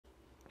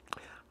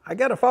I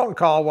get a phone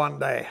call one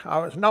day. I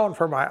was known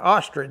for my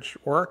ostrich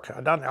work.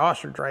 I'd done the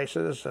ostrich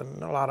races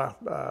and a lot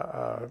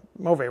of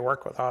movie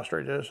work with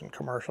ostriches and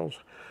commercials.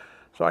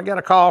 So I get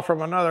a call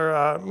from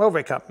another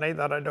movie company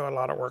that I do a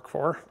lot of work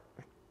for.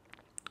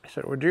 He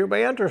said, would you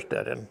be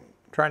interested in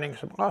training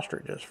some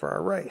ostriches for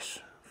a race,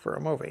 for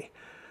a movie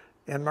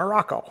in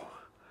Morocco?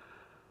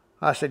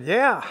 I said,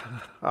 yeah,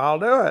 I'll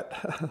do it.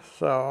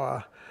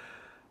 So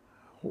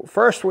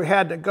first we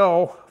had to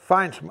go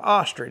find some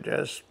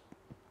ostriches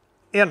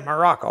in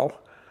Morocco,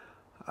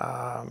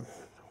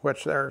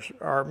 which there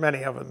are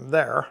many of them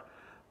there.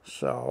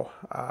 So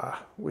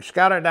we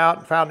scouted out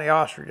and found the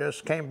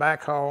ostriches, came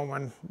back home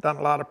and done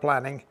a lot of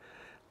planning,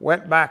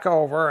 went back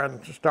over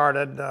and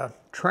started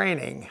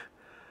training.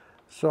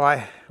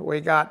 So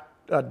we got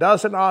a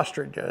dozen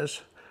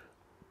ostriches.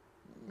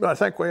 I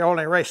think we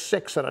only raced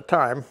 6 at a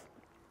time,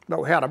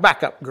 but we had a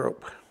backup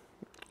group.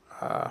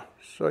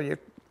 So you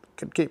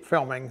could keep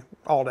filming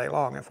all day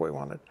long if we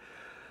wanted.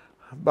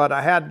 But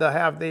I had to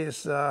have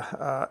these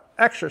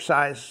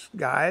exercise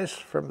guys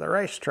from the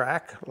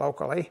racetrack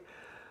locally,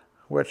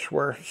 which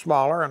were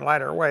smaller and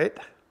lighter weight,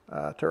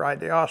 to ride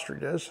the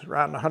ostriches,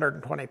 around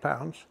 120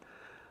 pounds.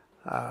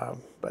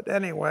 But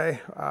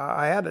anyway,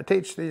 I had to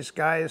teach these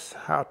guys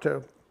how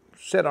to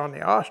sit on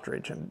the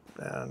ostrich, and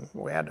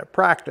we had to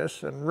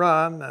practice and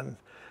run, and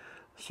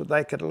so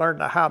they could learn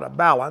how to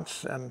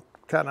balance and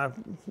kind of,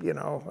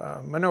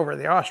 maneuver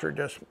the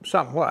ostriches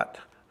somewhat.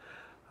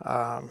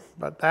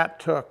 But that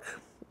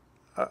took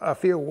a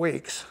few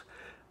weeks.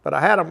 But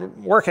I had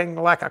them working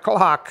like a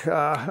clock.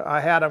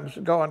 I had them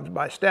going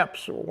by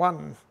steps,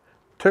 1,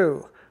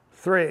 2,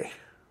 3,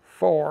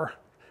 4,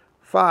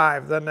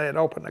 5, then they'd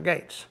open the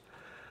gates.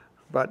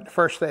 But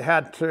first they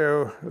had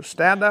to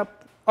stand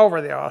up over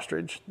the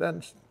ostrich,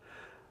 then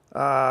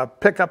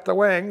pick up the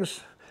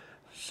wings,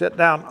 sit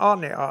down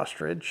on the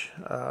ostrich.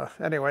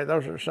 Anyway,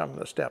 those are some of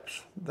the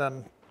steps.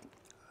 Then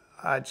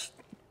I'd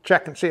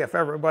check and see if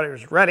everybody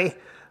was ready.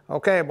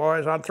 Okay,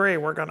 boys, on 3,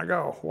 we're going to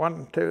go.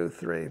 1, 2,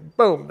 3,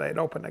 boom, they'd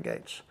open the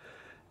gates.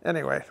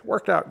 Anyway, it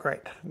worked out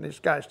great. These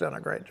guys done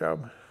a great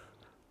job.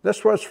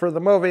 This was for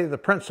the movie The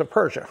Prince of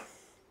Persia.